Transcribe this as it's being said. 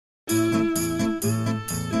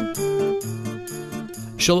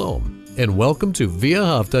Shalom, and welcome to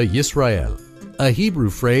V'ahavta Yisrael, a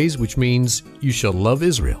Hebrew phrase which means, you shall love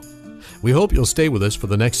Israel. We hope you'll stay with us for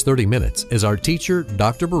the next 30 minutes as our teacher,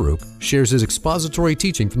 Dr. Baruch, shares his expository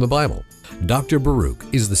teaching from the Bible. Dr. Baruch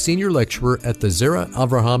is the senior lecturer at the Zera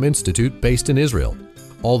Avraham Institute based in Israel.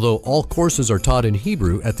 Although all courses are taught in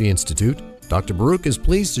Hebrew at the Institute, Dr. Baruch is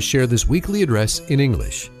pleased to share this weekly address in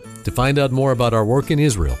English. To find out more about our work in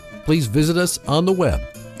Israel, please visit us on the web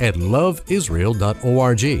at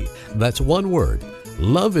loveisrael.org. That's one word,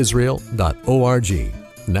 loveisrael.org.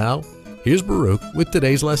 Now, here's Baruch with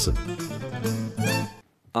today's lesson.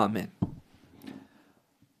 Amen.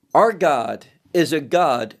 Our God is a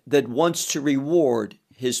God that wants to reward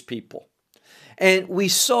His people. And we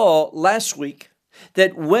saw last week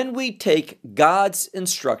that when we take God's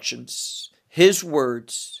instructions, His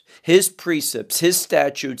words, His precepts, His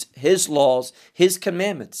statutes, His laws, His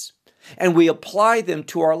commandments, and we apply them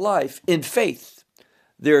to our life in faith,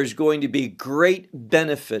 there is going to be great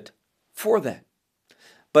benefit for that.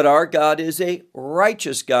 But our God is a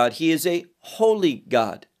righteous God. He is a holy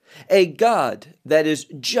God, a God that is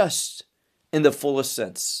just in the fullest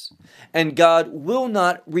sense. And God will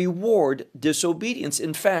not reward disobedience.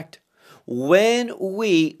 In fact, when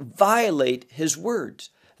we violate His words,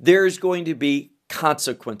 there is going to be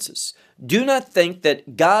consequences. Do not think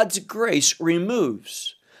that God's grace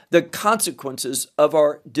removes the consequences of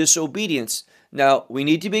our disobedience. Now, we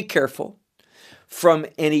need to be careful from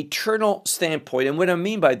an eternal standpoint. And what I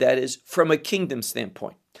mean by that is from a kingdom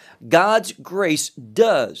standpoint. God's grace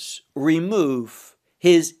does remove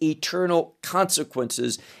His eternal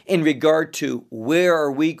consequences in regard to where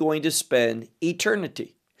are we going to spend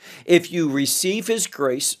eternity. If you receive His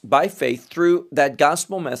grace by faith through that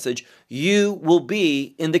gospel message, you will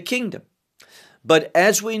be in the kingdom. But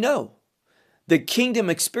as we know, the kingdom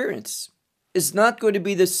experience is not going to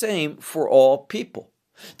be the same for all people.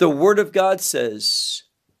 The Word of God says,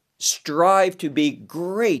 strive to be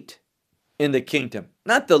great in the kingdom,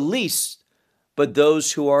 not the least, but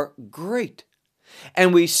those who are great.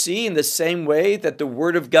 And we see in the same way that the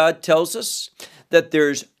Word of God tells us that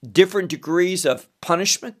there's different degrees of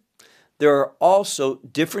punishment, there are also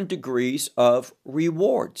different degrees of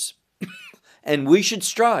rewards. And we should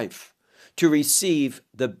strive to receive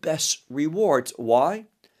the best rewards. Why?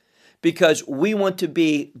 Because we want to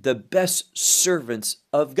be the best servants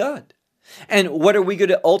of God. And what are we going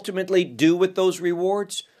to ultimately do with those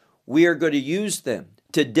rewards? We are going to use them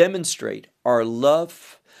to demonstrate our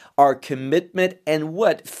love, our commitment, and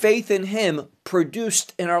what faith in Him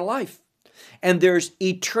produced in our life. And there's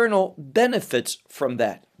eternal benefits from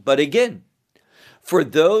that. But again, for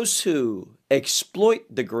those who exploit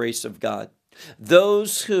the grace of God,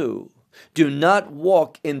 those who do not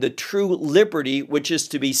walk in the true liberty, which is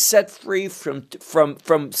to be set free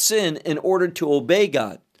from sin in order to obey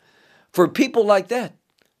God. For people like that,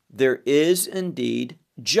 there is indeed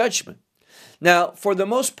judgment. Now, for the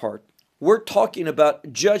most part, we're talking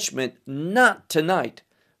about judgment not tonight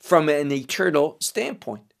from an eternal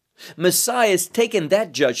standpoint. Messiah has taken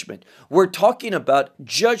that judgment. We're talking about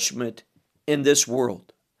judgment in this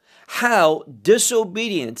world. How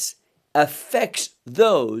disobedience affects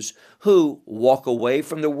those who walk away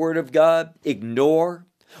from the Word of God, ignore,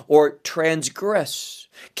 or transgress,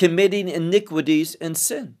 committing iniquities and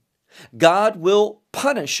sin. God will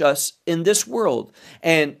punish us in this world,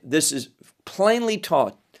 and this is plainly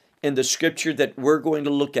taught in the scripture that we're going to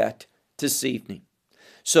look at this evening.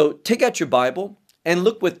 So take out your Bible and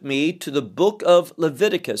look with me to the book of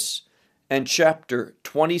Leviticus and chapter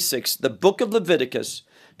 26. The book of Leviticus,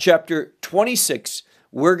 chapter 26.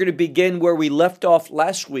 We're going to begin where we left off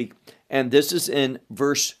last week, and this is in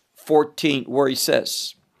verse 14, where he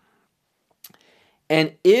says,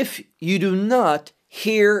 "And if you do not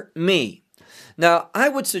hear me." Now, I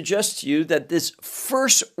would suggest to you that this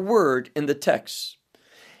first word in the text,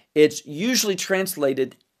 it's usually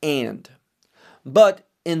translated "and." But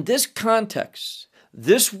in this context,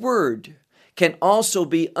 this word can also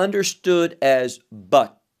be understood as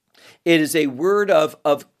 "but." It is a word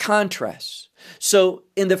of contrast. So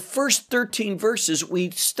in the first 13 verses,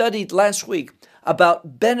 we studied last week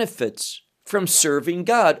about benefits from serving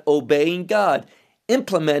God, obeying God,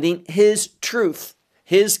 implementing His truth,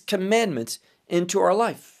 His commandments into our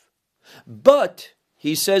life. But,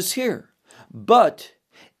 he says here, but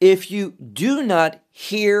if you do not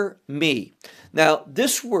hear me. Now,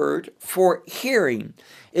 this word for hearing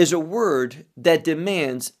is a word that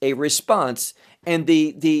demands a response, and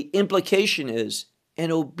the implication is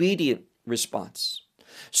an obedient response.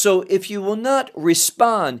 So if you will not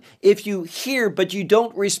respond, if you hear but you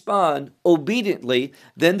don't respond obediently,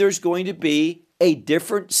 then there's going to be a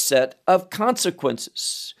different set of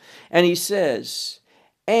consequences. And he says,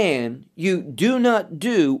 and you do not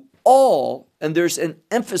do all, and there's an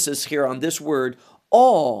emphasis here on this word,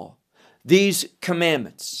 all these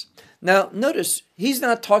commandments. Now, notice he's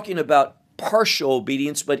not talking about partial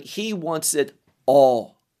obedience, but he wants it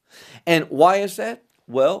all. And why is that?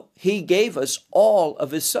 Well, he gave us all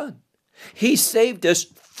of his Son. He saved us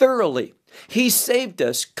thoroughly. He saved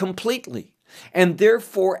us completely. And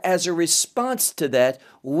therefore, as a response to that,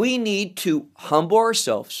 we need to humble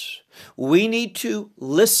ourselves. We need to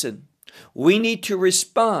listen. We need to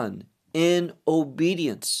respond in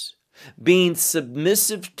obedience, being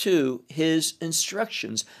submissive to his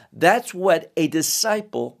instructions. That's what a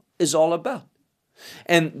disciple is all about.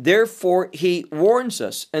 And therefore, he warns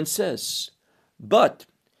us and says, but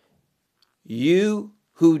you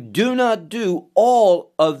who do not do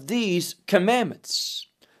all of these commandments.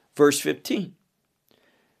 Verse 15.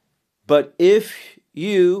 But if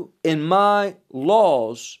you in my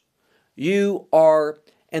laws, you are,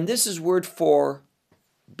 and this is word for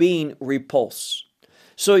being repulsed.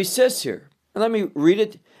 So he says here, and let me read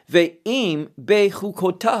it, ve'im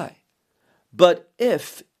bechukotai. But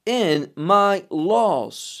if in my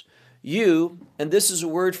laws you, and this is a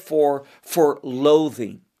word for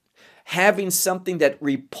loathing, having something that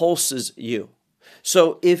repulses you.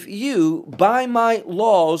 So if you, by my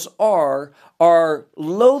laws, are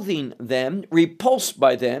loathing them, repulsed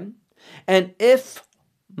by them, and if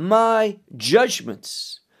my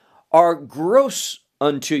judgments are gross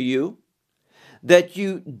unto you, that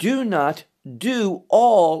you do not do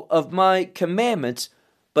all of my commandments,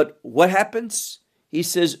 but what happens? He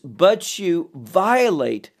says, but you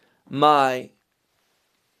violate my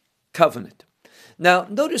covenant. Now,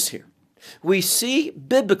 notice here, we see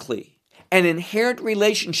biblically an inherent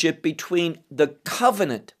relationship between the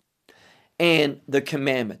covenant and the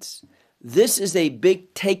commandments. This is a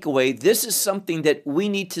big takeaway. This is something that we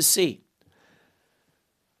need to see.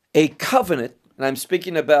 A covenant, and I'm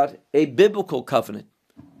speaking about a biblical covenant,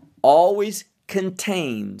 always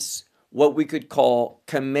contains what we could call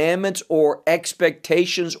commandments or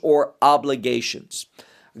expectations or obligations.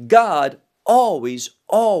 God always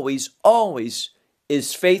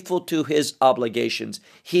is faithful to his obligations.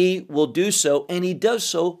 He will do so, and he does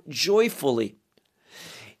so joyfully.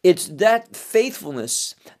 It's that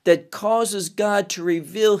faithfulness that causes God to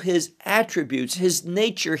reveal his attributes, his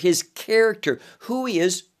nature, his character, who he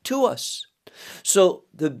is to us. So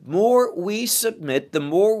the more we submit, the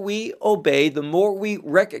more we obey, the more we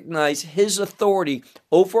recognize his authority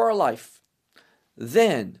over our life,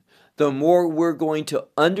 then the more we're going to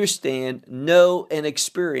understand, know, and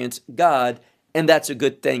experience God, and that's a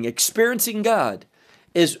good thing. Experiencing God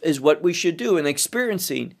is what we should do, and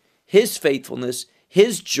experiencing his faithfulness,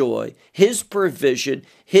 his joy, his provision,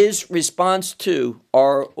 his response to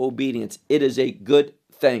our obedience. It is a good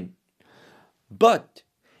thing. But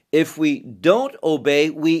if we don't obey,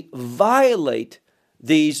 we violate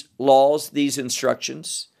these laws, these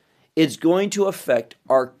instructions, it's going to affect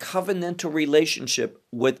our covenantal relationship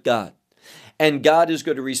with God. And God is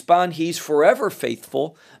going to respond. He's forever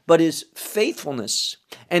faithful, but his faithfulness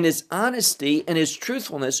and his honesty and his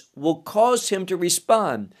truthfulness will cause him to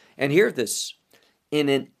respond. And hear this, in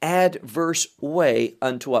an adverse way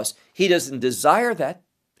unto us. He doesn't desire that.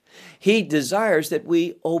 He desires that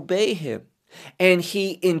we obey him. And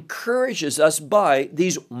he encourages us by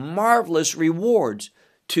these marvelous rewards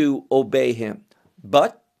to obey him.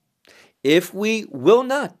 But if we will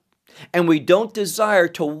not, and we don't desire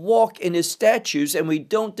to walk in his statutes, and we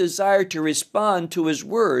don't desire to respond to his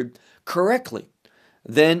word correctly,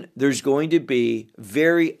 then there's going to be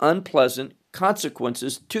very unpleasant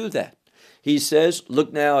consequences to that. He says,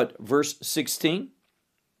 look now at verse 16.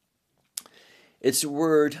 It's the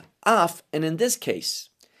word af, and in this case,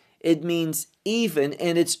 it means even,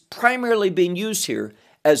 and it's primarily being used here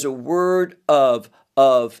as a word of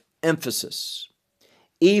emphasis.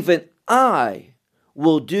 Even I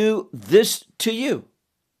will do this to you.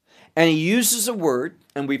 And he uses a word,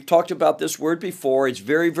 and we've talked about this word before. It's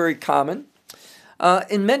very, very common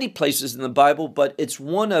in many places in the Bible, but it's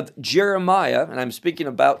one of Jeremiah, and I'm speaking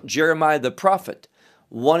about Jeremiah the prophet,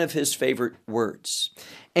 one of his favorite words.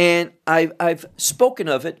 And I've spoken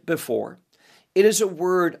of it before. It is a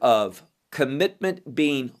word of commitment,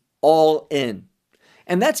 being all in.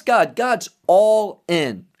 And that's God. God's all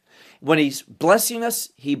in. When he's blessing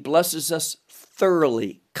us, he blesses us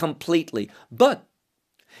thoroughly, completely. But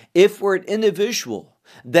if we're an individual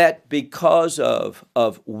that because of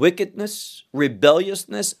wickedness,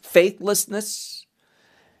 rebelliousness, faithlessness,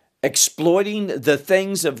 exploiting the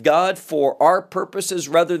things of God for our purposes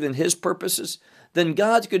rather than his purposes, then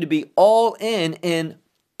God's going to be all in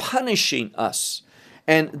punishing us.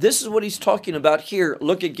 And this is what he's talking about here.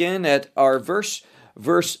 Look again at our verse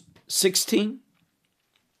 16.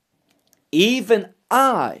 Even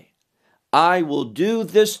I will do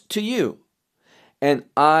this to you, and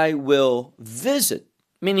I will visit,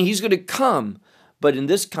 meaning he's going to come. But in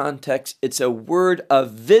this context, it's a word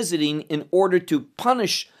of visiting in order to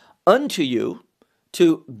punish unto you,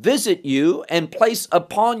 to visit you and place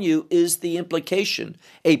upon you is the implication,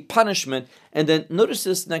 a punishment. And then notice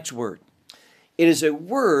this next word. It is a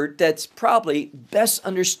word that's probably best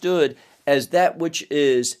understood as that which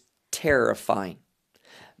is terrifying,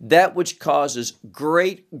 that which causes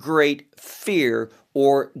great fear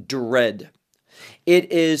or dread.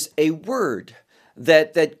 It is a word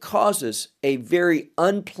that causes a very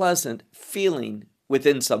unpleasant feeling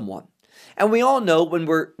within someone. And we all know when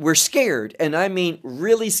we're scared, and I mean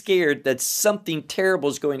really scared, that something terrible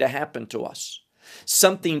is going to happen to us.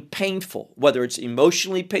 Something painful, whether it's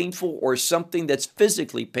emotionally painful or something that's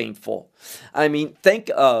physically painful. I mean, think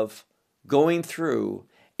of going through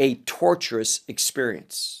a torturous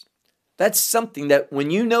experience. That's something that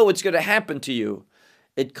when you know it's going to happen to you,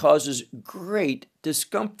 it causes great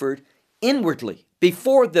discomfort inwardly.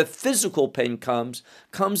 Before the physical pain comes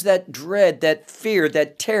that dread, that fear,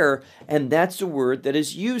 that terror, and that's the word that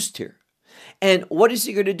is used here. And what is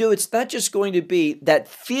he going to do? It's not just going to be that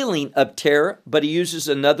feeling of terror, but he uses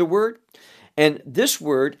another word, and this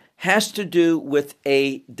word has to do with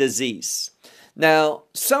a disease. Now,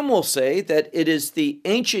 some will say that it is the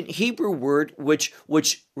ancient Hebrew word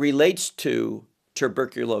which relates to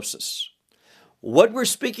tuberculosis. What we're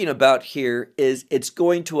speaking about here is it's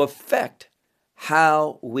going to affect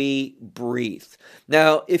how we breathe.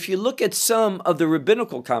 Now, if you look at some of the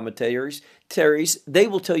rabbinical commentaries, they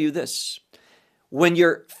will tell you this. When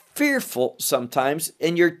you're fearful sometimes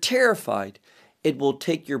and you're terrified, it will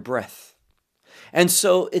take your breath. And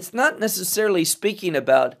so it's not necessarily speaking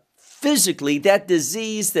about physically that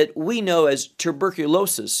disease that we know as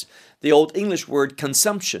tuberculosis, the Old English word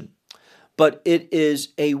consumption, but it is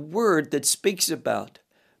a word that speaks about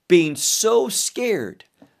being so scared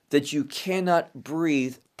that you cannot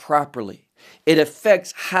breathe properly. It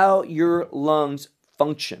affects how your lungs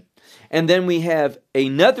function. And then we have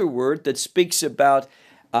another word that speaks about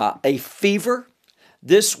a fever,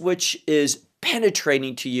 this which is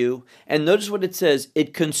penetrating to you. And notice what it says,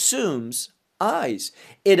 it consumes eyes.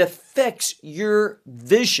 It affects your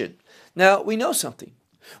vision. Now, we know something.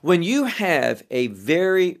 When you have a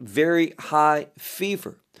very high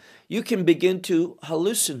fever, you can begin to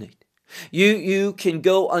hallucinate. You can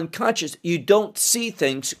go unconscious. You don't see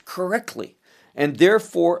things correctly. And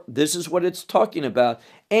therefore, this is what it's talking about.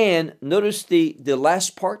 And notice the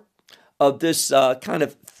last part of this kind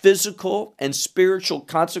of physical and spiritual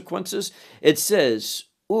consequences. It says,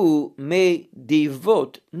 U me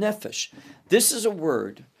divot nefesh. This is a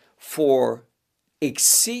word for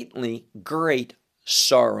exceedingly great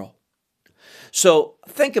sorrow. So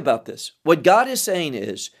think about this. What God is saying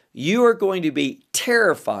is, you are going to be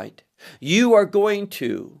terrified. You are going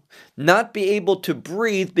to not be able to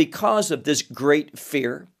breathe because of this great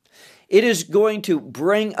fear. It is going to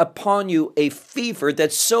bring upon you a fever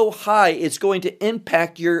that's so high it's going to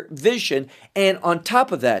impact your vision. And on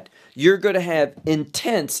top of that, you're going to have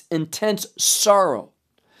intense sorrow.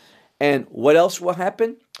 And what else will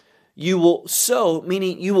happen? You will sow,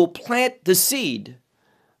 meaning you will plant the seed,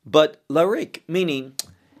 but larik, meaning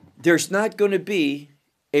there's not going to be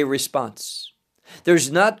a response.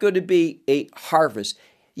 There's not going to be a harvest.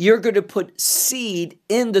 You're going to put seed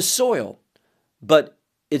in the soil, but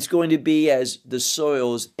it's going to be as the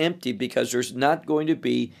soil is empty because there's not going to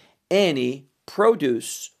be any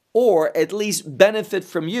produce or at least benefit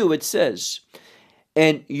from you, it says.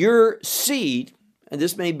 And your seed, and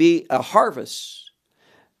this may be a harvest,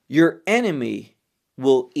 your enemy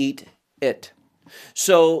will eat it.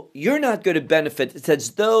 So you're not going to benefit. It's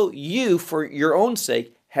as though you, for your own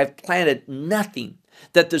sake, have planted nothing,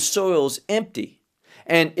 that the soil is empty.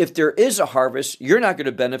 And if there is a harvest, you're not going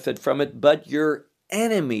to benefit from it, but your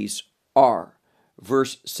enemies are.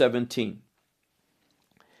 Verse 17.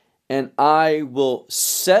 And I will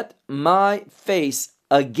set my face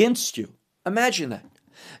against you. Imagine that.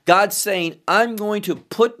 God's saying, I'm going to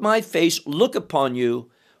put my face, look upon you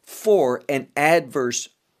for an adverse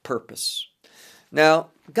purpose.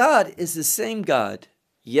 Now, God is the same God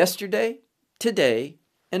yesterday, today,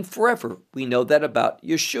 and forever. We know that about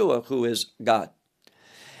Yeshua, who is God.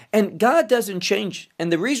 And God doesn't change.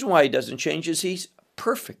 And the reason why he doesn't change is he's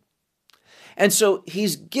perfect. And so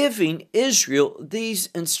he's giving Israel these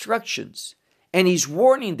instructions. And he's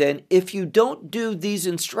warning them, if you don't do these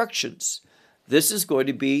instructions, this is going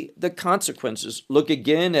to be the consequences. Look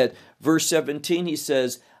again at verse 17. He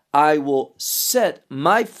says, I will set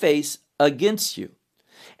my face against you.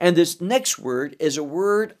 And this next word is a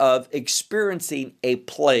word of experiencing a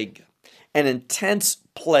plague, an intense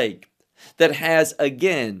plague that has,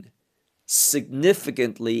 again,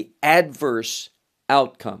 significantly adverse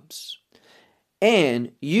outcomes.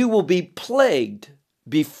 And you will be plagued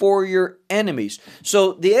before your enemies.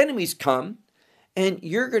 So the enemies come, and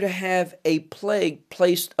you're going to have a plague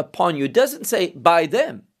placed upon you. It doesn't say by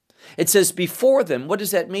them. It says before them. What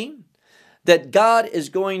does that mean? That God is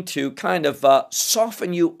going to kind of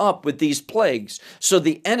soften you up with these plagues so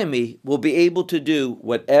the enemy will be able to do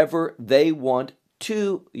whatever they want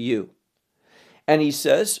to you. And he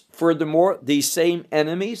says, furthermore, these same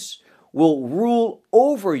enemies will rule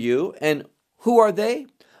over you. And who are they?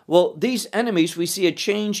 Well, these enemies, we see a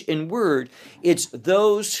change in word. It's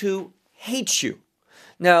those who hate you.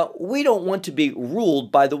 Now, we don't want to be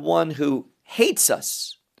ruled by the one who hates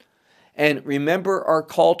us. And remember our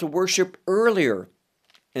call to worship earlier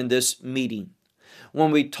in this meeting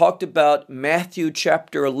when we talked about Matthew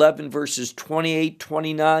chapter 11, verses 28,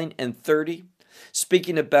 29, and 30,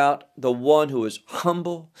 speaking about the one who is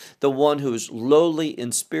humble, the one who is lowly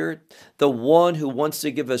in spirit, the one who wants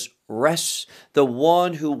to give us rest, the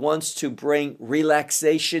one who wants to bring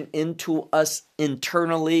relaxation into us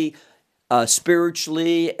internally,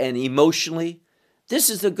 spiritually, and emotionally. This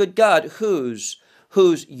is the good God whose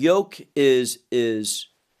yoke is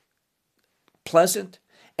pleasant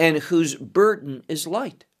and whose burden is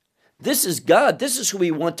light. This is God. This is who we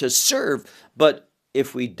want to serve. But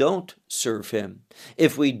if we don't serve him,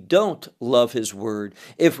 if we don't love his word,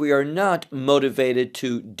 if we are not motivated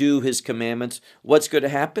to do his commandments, what's going to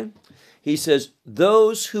happen? He says,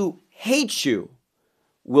 those who hate you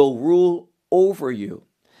will rule over you.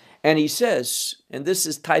 And he says, and this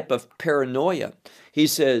is type of paranoia, he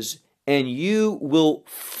says, and you will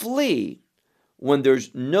flee when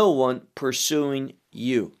there's no one pursuing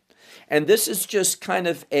you. And this is just kind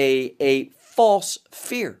of a false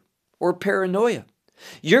fear or paranoia.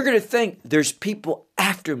 You're going to think there's people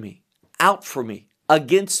after me, out for me,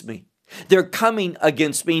 against me. They're coming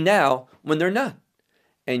against me now when they're not.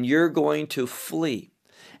 And you're going to flee.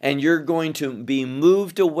 And you're going to be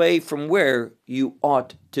moved away from where you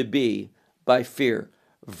ought to be by fear.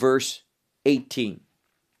 Verse 18.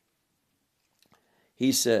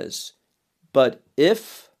 He says, but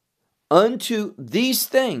if unto these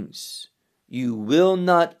things you will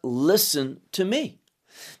not listen to me.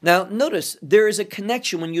 Now, notice there is a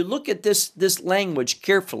connection when you look at this language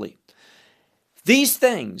carefully. These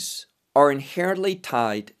things are inherently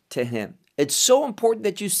tied to him. It's so important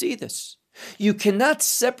that you see this. You cannot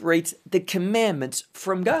separate the commandments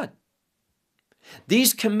from God.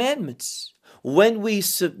 These commandments, when we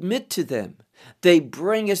submit to them, they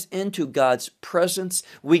bring us into God's presence.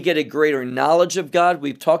 We get a greater knowledge of God.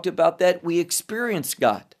 We've talked about that. We experience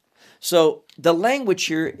God. So the language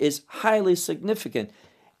here is highly significant.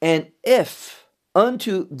 And if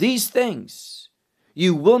unto these things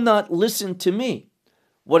you will not listen to me,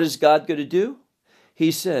 what is God going to do?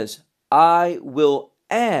 He says, I will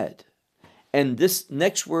add. And this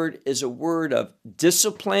next word is a word of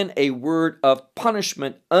discipline, a word of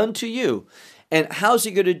punishment unto you. And how's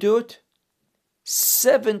he going to do it?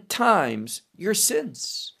 7 times your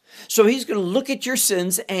sins. So he's going to look at your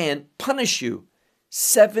sins and punish you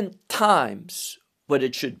 7 times what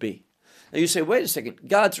it should be. Now you say, wait a second,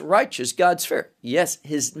 God's righteous, God's fair. Yes,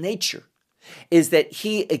 his nature is that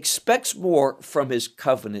he expects more from his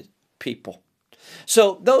covenant people.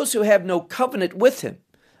 So those who have no covenant with him,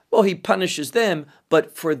 well, he punishes them,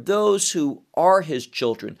 but for those who are his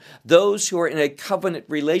children, those who are in a covenant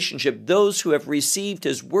relationship, those who have received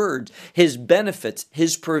his word, his benefits,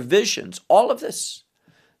 his provisions, all of this,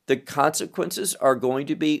 the consequences are going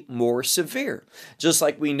to be more severe. Just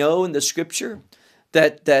like we know in the scripture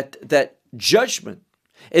that judgment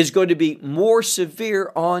is going to be more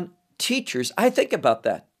severe on teachers. I think about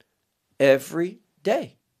that every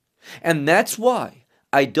day. And that's why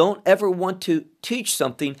I don't ever want to teach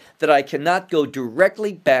something that I cannot go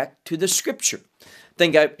directly back to the scripture. I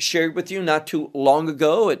think I shared with you not too long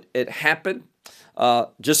ago, it happened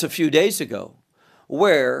just a few days ago,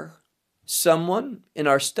 where someone in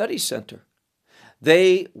our study center,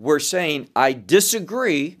 they were saying, I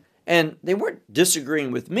disagree, and they weren't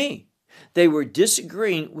disagreeing with me. They were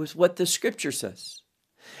disagreeing with what the scripture says.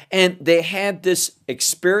 And they had this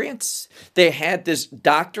experience, they had this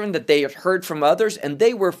doctrine that they had heard from others, and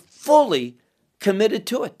they were fully committed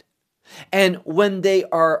to it. And when they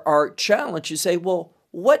are challenged, you say, well,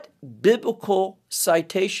 what biblical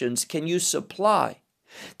citations can you supply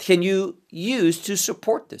can you use to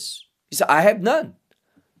support this? He said, I have none.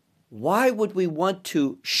 Why would we want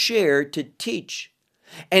to share, to teach,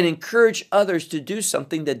 and encourage others to do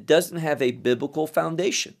something that doesn't have a biblical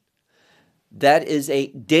foundation? That is a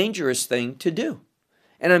dangerous thing to do.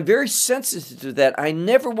 And I'm very sensitive to that. I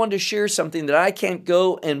never want to share something that I can't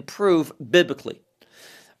go and prove biblically,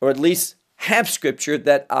 or at least have scripture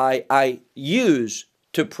that I use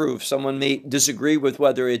to prove. Someone may disagree with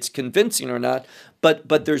whether it's convincing or not,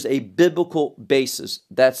 but there's a biblical basis.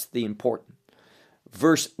 That's the important.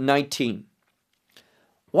 Verse 19.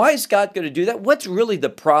 Why is God going to do that? What's really the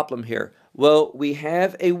problem here? Well, we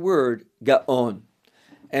have a word, gaon.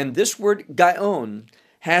 And this word, gaon,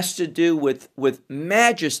 has to do with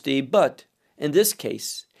majesty, but in this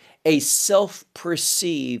case, a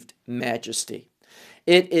self-perceived majesty.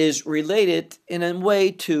 It is related in a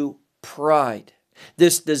way to pride.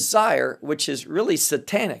 This desire, which is really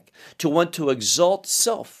satanic, to want to exalt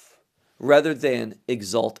self rather than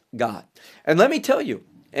exalt God. And let me tell you,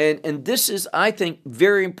 and this is, I think,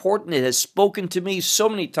 very important. It has spoken to me so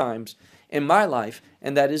many times in my life,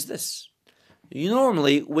 and that is this.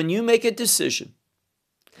 Normally, when you make a decision,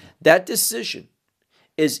 that decision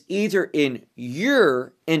is either in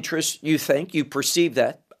your interest, you think, you perceive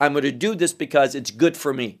that, I'm going to do this because it's good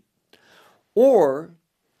for me, or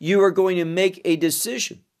you are going to make a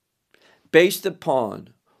decision based upon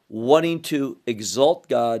wanting to exalt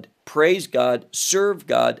God, praise God, serve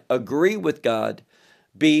God, agree with God,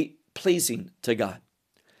 be pleasing to God.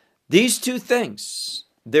 These two things,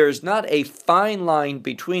 there is not a fine line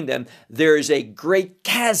between them. There is a great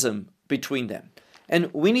chasm between them.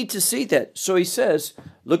 And we need to see that. So he says,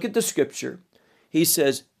 look at the scripture. He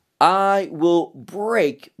says, I will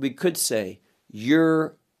break, we could say,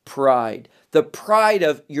 your pride. The pride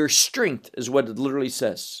of your strength is what it literally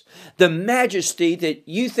says. The majesty that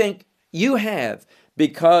you think you have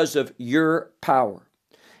because of your power.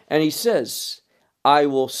 And he says, I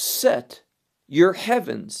will set your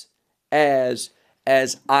heavens as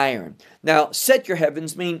iron. Now, set your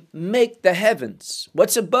heavens mean make the heavens.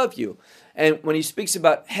 What's above you? And when he speaks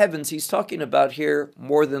about heavens, he's talking about here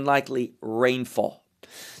more than likely rainfall.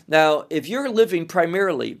 Now, if you're living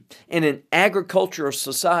primarily in an agricultural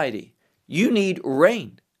society, you need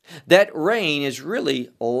rain. That rain is really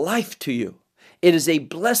life to you. It is a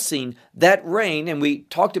blessing, that rain, and we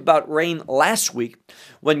talked about rain last week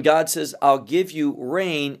when God says, I'll give you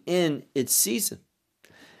rain in its season.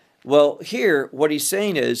 Well, here, what he's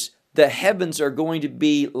saying is the heavens are going to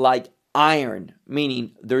be like iron,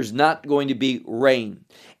 meaning there's not going to be rain.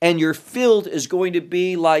 And your field is going to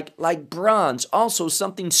be like bronze, also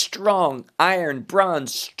something strong, iron,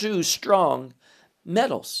 bronze, two strong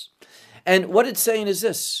metals. And what it's saying is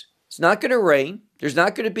this, it's not going to rain, there's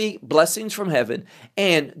not going to be blessings from heaven,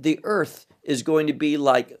 and the earth is going to be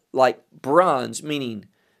like bronze, meaning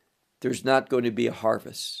there's not going to be a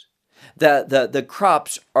harvest. The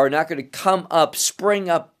crops are not going to come up, spring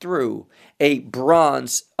up through a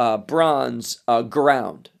bronze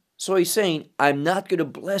ground. So he's saying, I'm not going to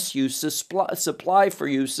bless you, supply for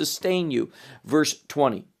you, sustain you. Verse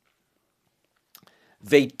 20.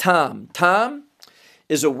 Vetam. Tam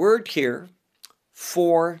is a word here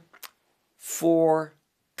for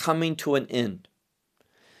coming to an end.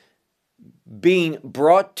 Being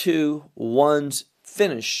brought to one's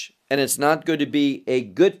finish. And it's not going to be a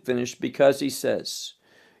good finish because he says,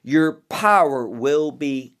 your power will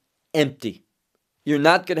be empty. You're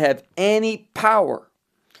not going to have any power.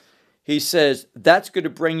 He says, that's going to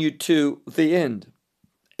bring you to the end.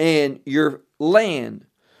 And your land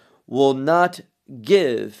will not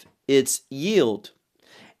give its yield.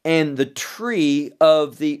 And the tree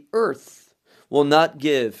of the earth will not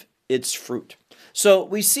give its fruit. So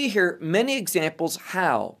we see here many examples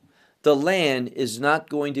how the land is not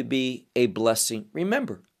going to be a blessing.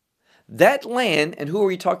 Remember, that land, and who are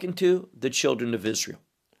we talking to? The children of Israel.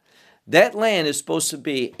 That land is supposed to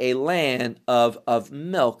be a land of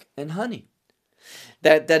milk and honey.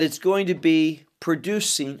 That it's going to be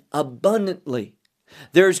producing abundantly.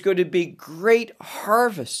 There's going to be great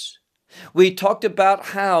harvest. We talked about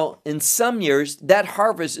how in some years that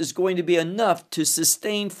harvest is going to be enough to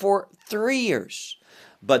sustain for 3 years.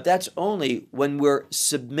 But that's only when we're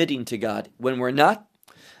submitting to God. When we're not,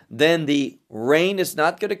 then the rain is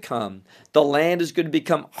not going to come. The land is going to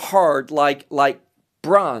become hard like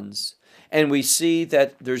bronze. And we see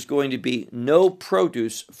that there's going to be no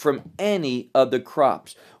produce from any of the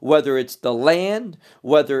crops. Whether it's the land,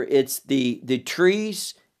 whether it's the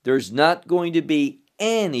trees, there's not going to be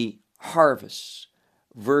any harvest.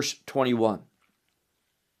 Verse 21.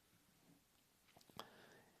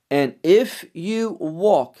 And if you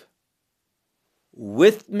walk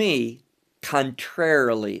with me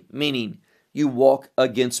contrarily, meaning you walk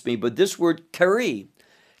against me. But this word kari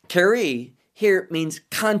here means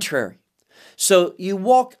contrary. So you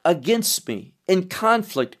walk against me, in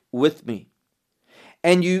conflict with me.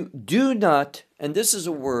 And you do not, and this is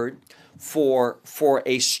a word for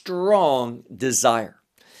a strong desire.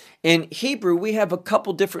 In Hebrew, we have a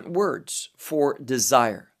couple different words for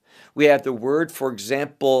desire. We have the word, for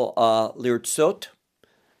example, lirtzot,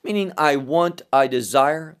 meaning I want, I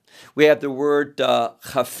desire. We have the word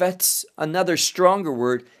chafetz, another stronger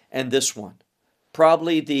word, and this one,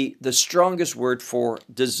 probably the strongest word for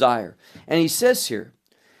desire. And he says here,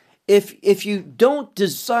 if you don't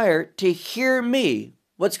desire to hear me,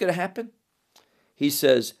 what's going to happen? He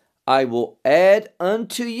says, I will add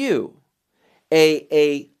unto you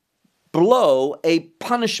a blow, a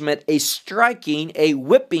punishment, a striking, a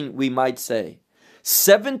whipping, we might say,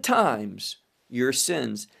 7 times your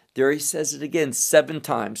sins. There he says it again, 7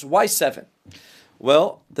 times. Why 7?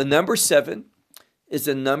 Well, the number 7 is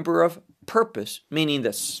the number of purpose, meaning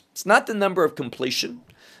this. It's not the number of completion,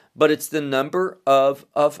 but it's the number of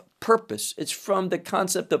purpose. It's from the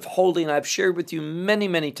concept of holding. I've shared with you many,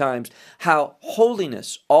 many times how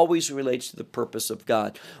holiness always relates to the purpose of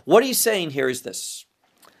God. What he's saying here is this.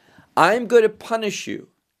 I'm going to punish you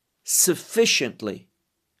sufficiently,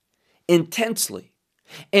 intensely,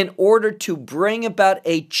 in order to bring about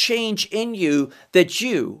a change in you that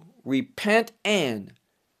you repent and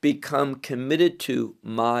become committed to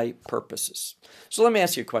my purposes. So let me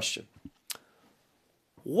ask you a question.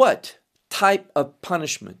 What type of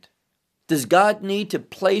punishment does God need to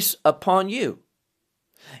place upon you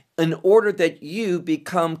in order that you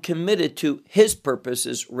become committed to his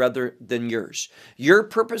purposes rather than yours? Your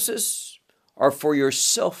purposes are for your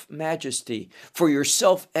self-majesty, for your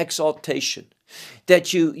self-exaltation,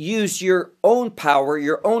 that you use your own power,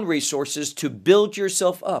 your own resources to build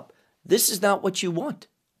yourself up. This is not what you want.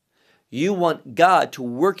 You want God to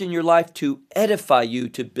work in your life to edify you,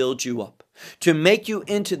 to build you up, to make you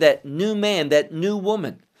into that new man, that new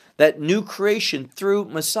woman, that new creation through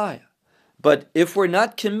Messiah. But if we're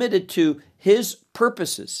not committed to his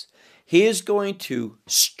purposes, he is going to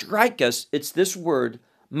strike us. It's this word,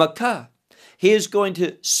 makah. He is going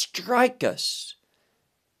to strike us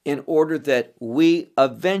in order that we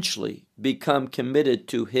eventually become committed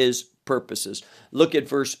to his purposes. Look at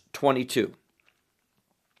verse 22.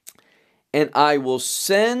 And I will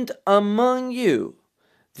send among you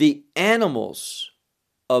the animals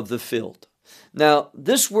of the field. Now,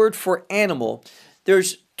 this word for animal,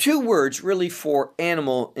 there's 2 words really for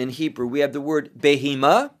animal in Hebrew. We have the word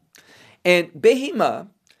behemah, and behemah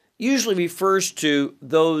usually refers to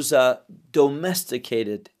those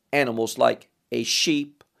domesticated animals like a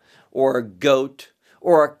sheep or a goat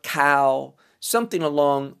or a cow, something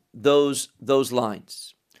along those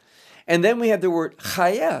lines. And then we have the word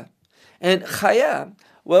chaya. And chaya,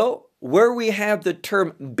 well, where we have the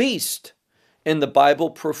term beast in the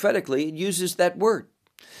Bible prophetically, it uses that word.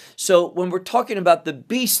 So when we're talking about the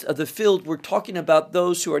beast of the field, we're talking about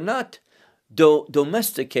those who are not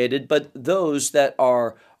domesticated, but those that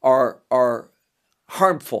are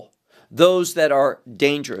harmful, those that are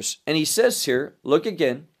dangerous. And he says here, look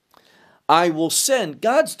again, I will send,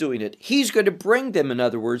 God's doing it. He's going to bring them, in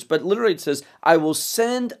other words, but literally it says, I will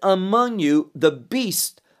send among you the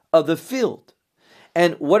beast of the field.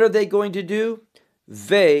 And what are they going to do?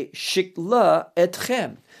 Ve shikla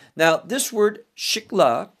etchem. Now, this word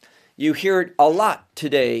shikla, you hear it a lot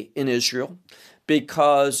today in Israel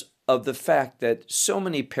because of the fact that so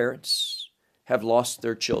many parents have lost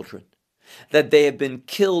their children, that they have been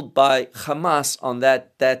killed by Hamas on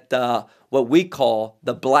that what we call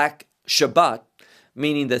the Black Shabbat,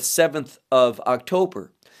 meaning the 7th of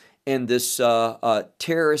October, in this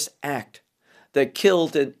terrorist act that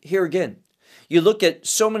killed. And here again, you look at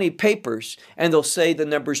so many papers and they'll say the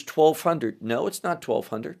number's 1,200. No, it's not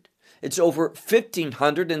 1,200. It's over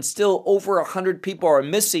 1,500, and still over 100 people are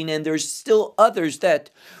missing, and there's still others that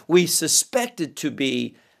we suspected to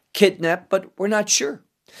be kidnapped, but we're not sure.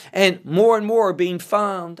 And more are being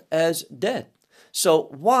found as dead. So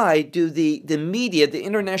why do the media, the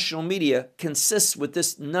international media, consist with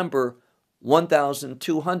this number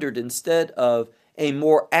 1,200 instead of a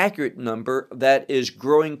more accurate number that is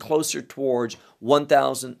growing closer towards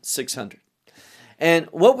 1,600? And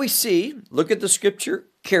what we see, look at the scripture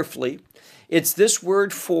carefully, it's this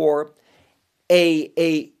word for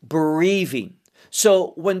a bereaving.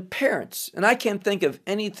 So when parents, and I can't think of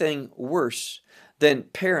anything worse than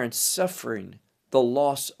parents suffering the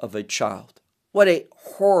loss of a child. What a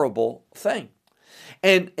horrible thing.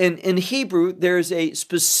 And in Hebrew, there's a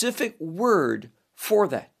specific word for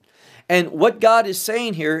that. And what God is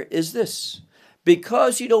saying here is this: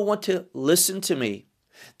 because you don't want to listen to me,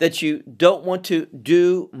 that you don't want to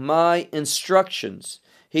do my instructions,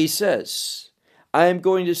 he says, I am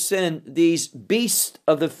going to send these beasts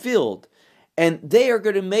of the field, and they are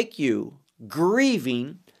going to make you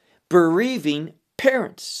grieving, bereaving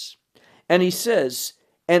parents. And he says,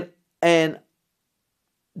 and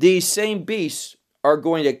these same beasts are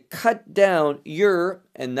going to cut down your,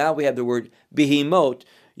 and now we have the word behemoth,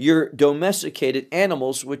 your domesticated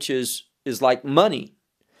animals, which is like money,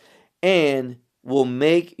 and will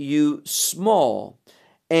make you small,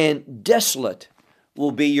 and desolate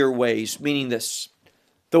will be your ways. Meaning this: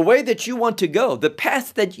 the way that you want to go, the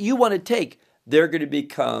path that you want to take, they're going to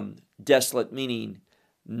become desolate, meaning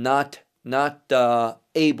not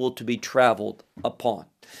able to be traveled upon.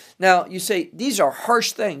 Now, you say, these are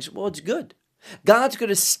harsh things. Well, it's good. God's going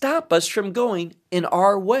to stop us from going in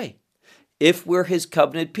our way if we're his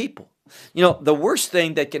covenant people. You know, the worst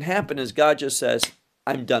thing that can happen is God just says,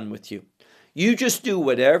 I'm done with you. You just do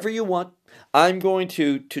whatever you want. I'm going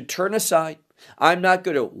to turn aside. I'm not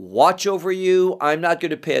going to watch over you. I'm not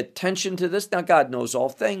going to pay attention to this. Now, God knows all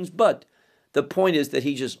things, but the point is that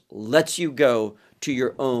he just lets you go to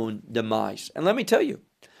your own demise. And let me tell you,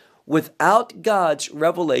 without God's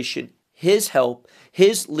revelation, his help,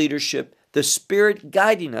 his leadership, the Spirit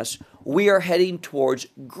guiding us, we are heading towards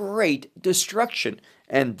great destruction.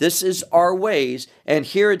 And this is our ways. And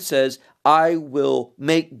here it says, I will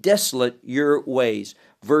make desolate your ways.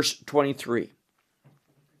 Verse 23.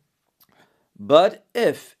 But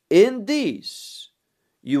if in these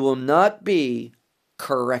you will not be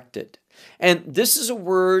corrected. And this is a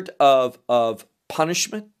word of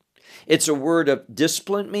punishment. It's a word of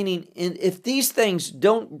discipline, meaning if these things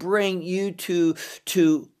don't bring you to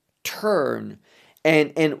turn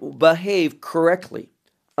and behave correctly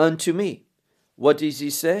unto me. What does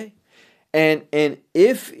he say? And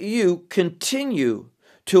if you continue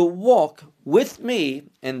to walk with me,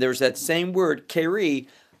 and there's that same word, keri,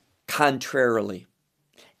 contrarily,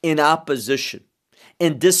 in opposition,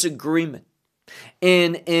 in disagreement,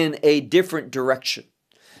 in a different direction.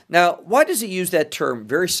 Now, why does he use that term?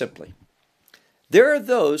 Very simply. There are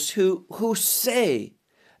those who say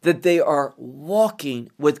that they are walking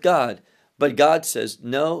with God, but God says,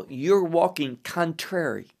 no, you're walking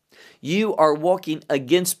contrary. You are walking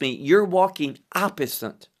against me. You're walking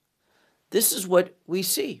opposite. This is what we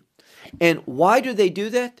see. And why do they do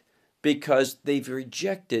that? Because they've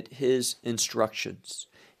rejected his instructions,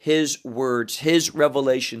 his words, his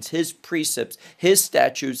revelations, his precepts, his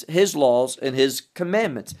statutes, his laws, and his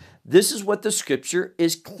commandments. This is what the scripture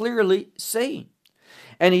is clearly saying.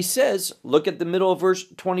 And he says, look at the middle of verse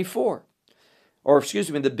 24,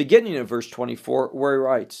 the beginning of verse 24, where he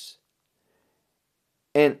writes,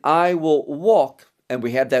 and I will walk, and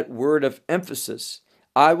we have that word of emphasis,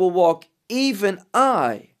 I will walk, even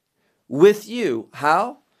I, with you.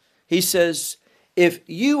 How? He says, if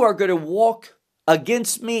you are going to walk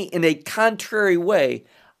against me in a contrary way,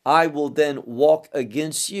 I will then walk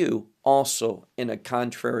against you also in a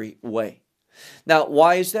contrary way. Now,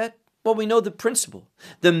 why is that? Well, we know the principle.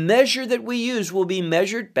 The measure that we use will be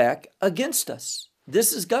measured back against us.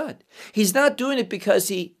 This is God. He's not doing it because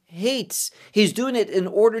he hates. He's doing it in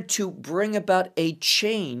order to bring about a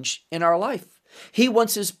change in our life. He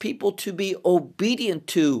wants his people to be obedient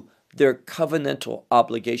to their covenantal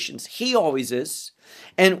obligations. He always is.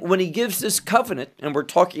 And when he gives this covenant, and we're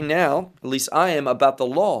talking now, at least I am, about the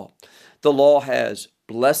law has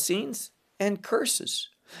blessings and curses.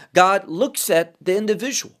 God looks at the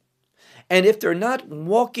individual. And if they're not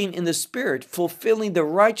walking in the Spirit, fulfilling the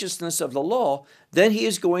righteousness of the law, then he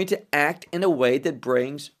is going to act in a way that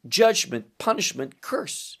brings judgment, punishment,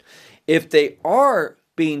 curse. If they are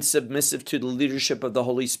being submissive to the leadership of the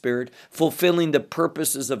Holy Spirit, fulfilling the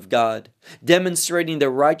purposes of God, demonstrating the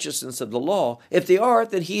righteousness of the law, if they are,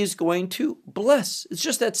 then he is going to bless. It's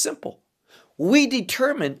just that simple. We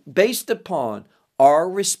determine based upon our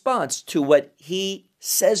response to what he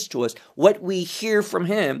says to us, what we hear from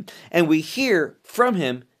him, and we hear from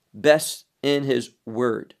him best in his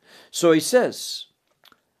word. So he says,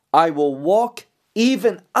 I will walk,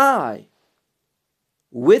 even I,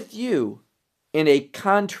 with you in a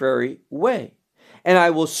contrary way. And I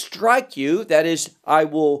will strike you, that is, I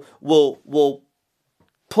will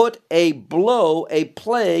put a blow, a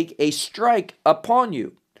plague, a strike upon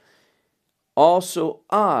you. Also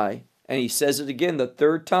I, and he says it again the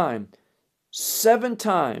third time, 7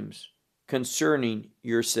 times concerning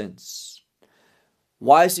your sins.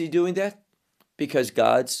 Why is he doing that? Because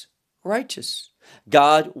God's righteous.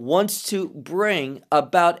 God wants to bring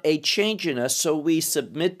about a change in us so we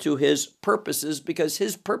submit to His purposes, because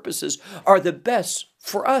His purposes are the best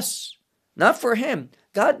for us, not for Him.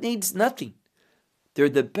 God needs nothing. They're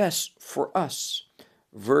the best for us.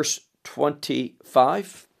 Verse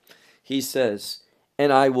 25, he says,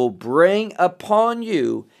 and I will bring upon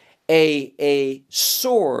you a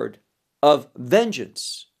sword of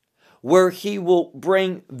vengeance, where He will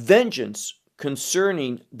bring vengeance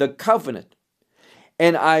concerning the covenant.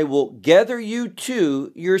 And I will gather you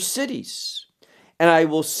to your cities, and I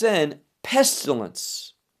will send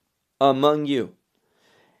pestilence among you,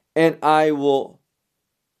 and I will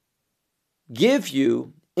give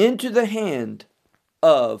you into the hand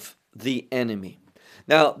of the enemy.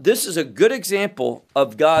 Now, this is a good example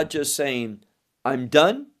of God just saying, I'm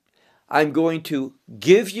done. I'm going to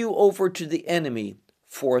give you over to the enemy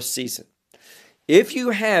for a season. If you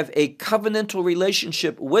have a covenantal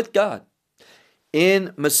relationship with God,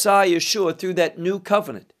 in Messiah Yeshua, through that new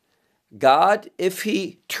covenant, God, if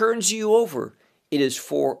He turns you over, it is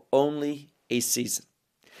for only a season.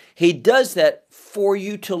 He does that for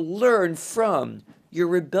you to learn from your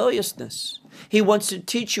rebelliousness. He wants to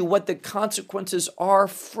teach you what the consequences are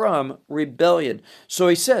from rebellion. So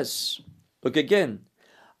He says, look again,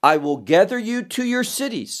 I will gather you to your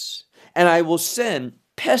cities, and I will send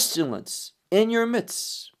pestilence in your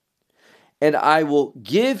midst, and I will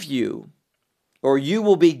give you, or you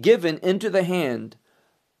will be given into the hand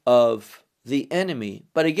of the enemy.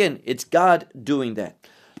 But again, it's God doing that.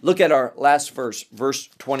 Look at our last verse, verse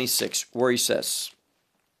 26, where he says,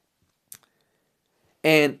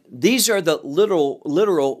 and these are the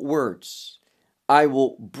literal words, I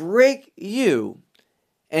will break you,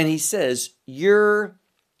 and he says, your,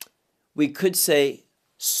 we could say,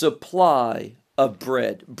 supply of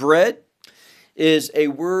bread. Bread is a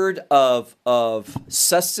word of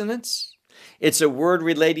sustenance. It's a word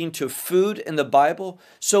relating to food in the Bible.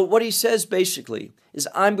 So what he says basically is,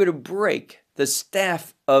 I'm going to break the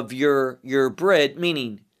staff of your bread,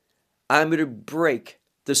 meaning I'm going to break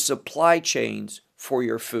the supply chains for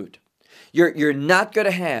your food. You're not going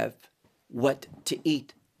to have what to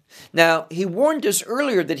eat. Now, he warned us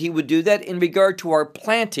earlier that he would do that in regard to our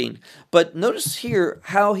planting, but notice here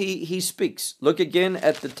how he speaks. Look again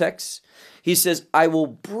at the text. He says, I will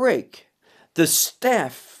break the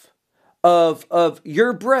staff of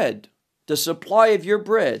your bread, the supply of your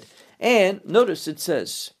bread. And notice it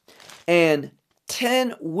says, and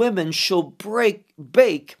 10 women shall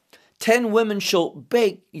bake 10 women shall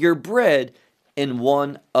bake your bread in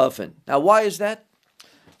one oven. Now, why is that?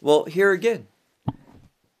 Well, here again,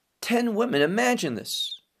 10 women, imagine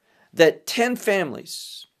this, that 10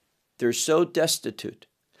 families, they're so destitute.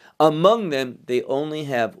 Among them, they only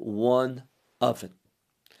have one oven.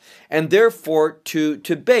 And therefore, to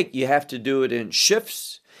bake, you have to do it in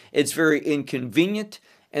shifts. It's very inconvenient,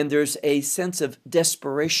 and there's a sense of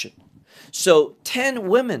desperation. So 10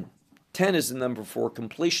 women, 10 is the number for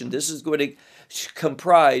completion. This is going to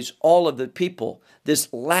comprise all of the people,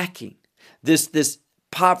 this lacking, this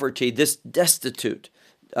poverty, this destitute,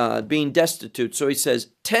 being destitute. So he says,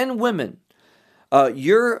 10 women,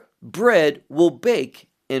 your bread will bake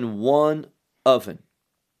in one oven,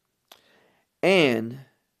 and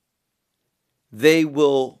they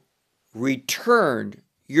will return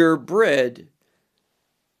your bread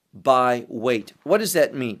by weight. What does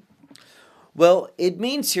that mean? Well, it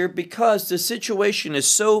means here, because the situation is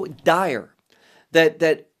so dire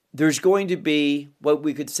that there's going to be what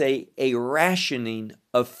we could say a rationing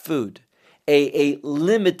of food, a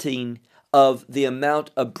limiting of the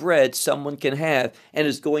amount of bread someone can have, and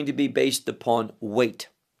is going to be based upon weight.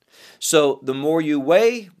 So the more you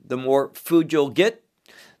weigh, the more food you'll get.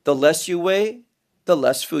 The less you weigh, the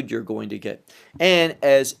less food you're going to get. And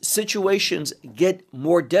as situations get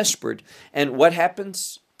more desperate, and what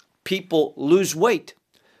happens? People lose weight.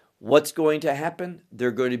 What's going to happen? They're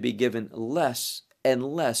going to be given less and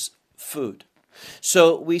less food.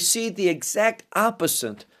 So we see the exact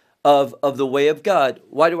opposite of the way of God.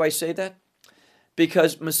 Why do I say that?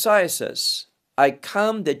 Because Messiah says, I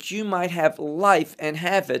come that you might have life and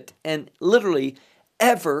have it, and literally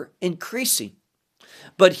ever increasing.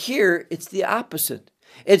 But here, it's the opposite.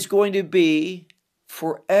 It's going to be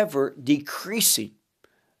forever decreasing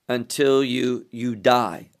until you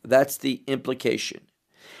die. That's the implication.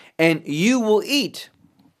 And you will eat,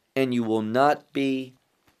 and you will not be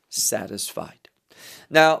satisfied.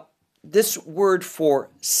 Now, this word for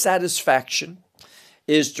satisfaction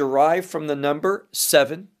is derived from the number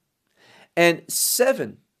 7, and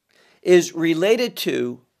 7 is related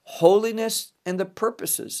to holiness and the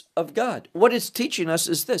purposes of God. What it's teaching us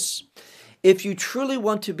is this. If you truly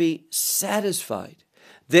want to be satisfied,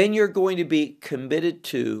 then you're going to be committed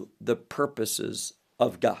to the purposes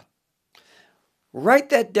of God. Write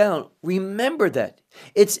that down. Remember that.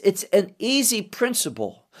 It's an easy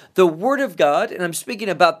principle. The Word of God, and I'm speaking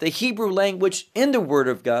about the Hebrew language in the Word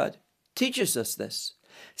of God, teaches us this.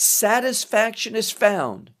 Satisfaction is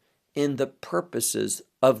found in the purposes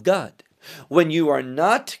of God. When you are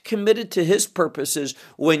not committed to His purposes,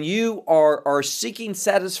 when you are seeking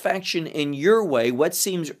satisfaction in your way, what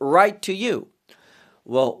seems right to you,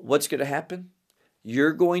 well, what's going to happen?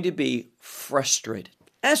 You're going to be frustrated.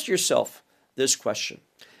 Ask yourself this question.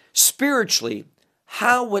 Spiritually,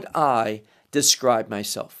 how would I describe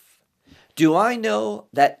myself? Do I know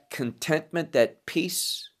that contentment, that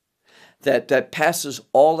peace, that passes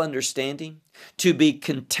all understanding? To be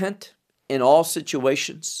content in all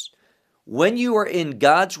situations? When you are in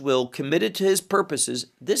God's will, committed to His purposes,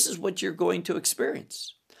 this is what you're going to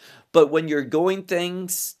experience. But when you're doing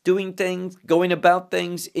things, going about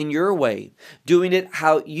things in your way, doing it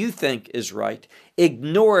how you think is right,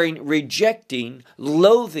 ignoring, rejecting,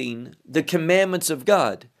 loathing the commandments of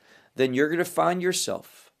God, then you're going to find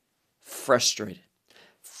yourself frustrated.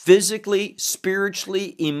 Physically,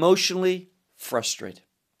 spiritually, emotionally frustrated.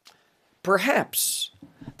 Perhaps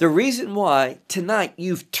the reason why tonight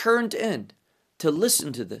you've turned in to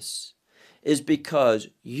listen to this is because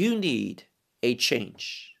you need a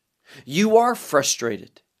change. You are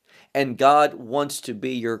frustrated, and God wants to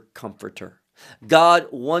be your comforter. God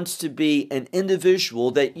wants to be an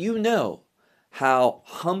individual that you know how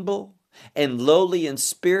humble and lowly in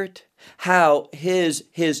spirit, how his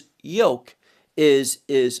yoke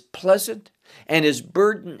is pleasant and His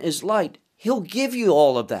burden is light. He'll give you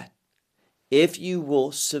all of that if you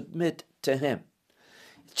will submit to Him.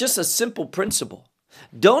 It's just a simple principle.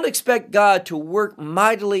 Don't expect God to work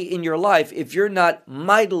mightily in your life if you're not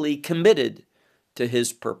mightily committed to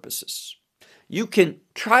His purposes. You can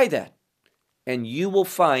try that, and you will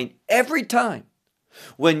find every time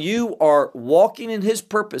when you are walking in His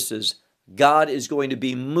purposes, God is going to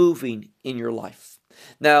be moving in your life.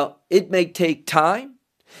 Now, it may take time.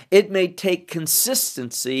 It may take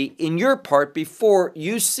consistency in your part before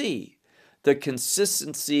you see the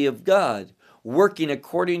consistency of God working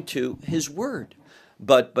according to His Word.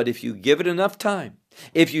 But if you give it enough time,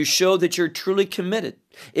 if you show that you're truly committed,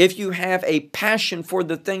 if you have a passion for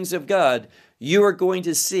the things of God, you are going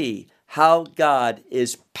to see how God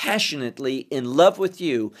is passionately in love with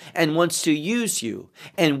you and wants to use you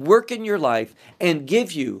and work in your life and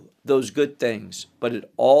give you those good things. But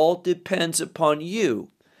it all depends upon you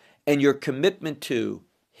and your commitment to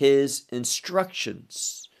His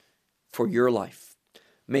instructions for your life.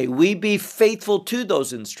 May we be faithful to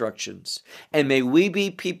those instructions, and may we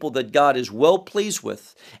be people that God is well pleased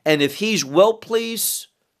with. And if He's well pleased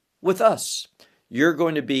with us, you're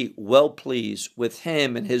going to be well pleased with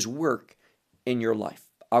Him and His work in your life.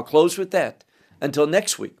 I'll close with that. Until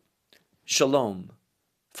next week, shalom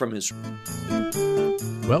from Israel.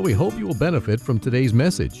 Well, we hope you will benefit from today's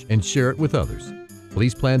message and share it with others.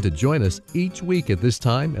 Please plan to join us each week at this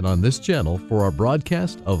time and on this channel for our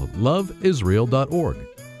broadcast of loveisrael.org.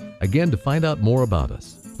 Again, to find out more about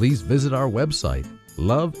us, please visit our website,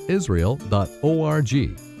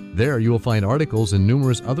 loveisrael.org. There you will find articles and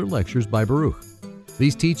numerous other lectures by Baruch.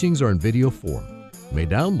 These teachings are in video form. You may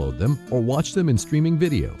download them or watch them in streaming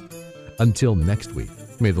video. Until next week,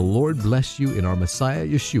 may the Lord bless you in our Messiah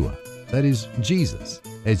Yeshua, that is Jesus,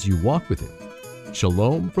 as you walk with Him.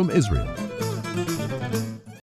 Shalom from Israel.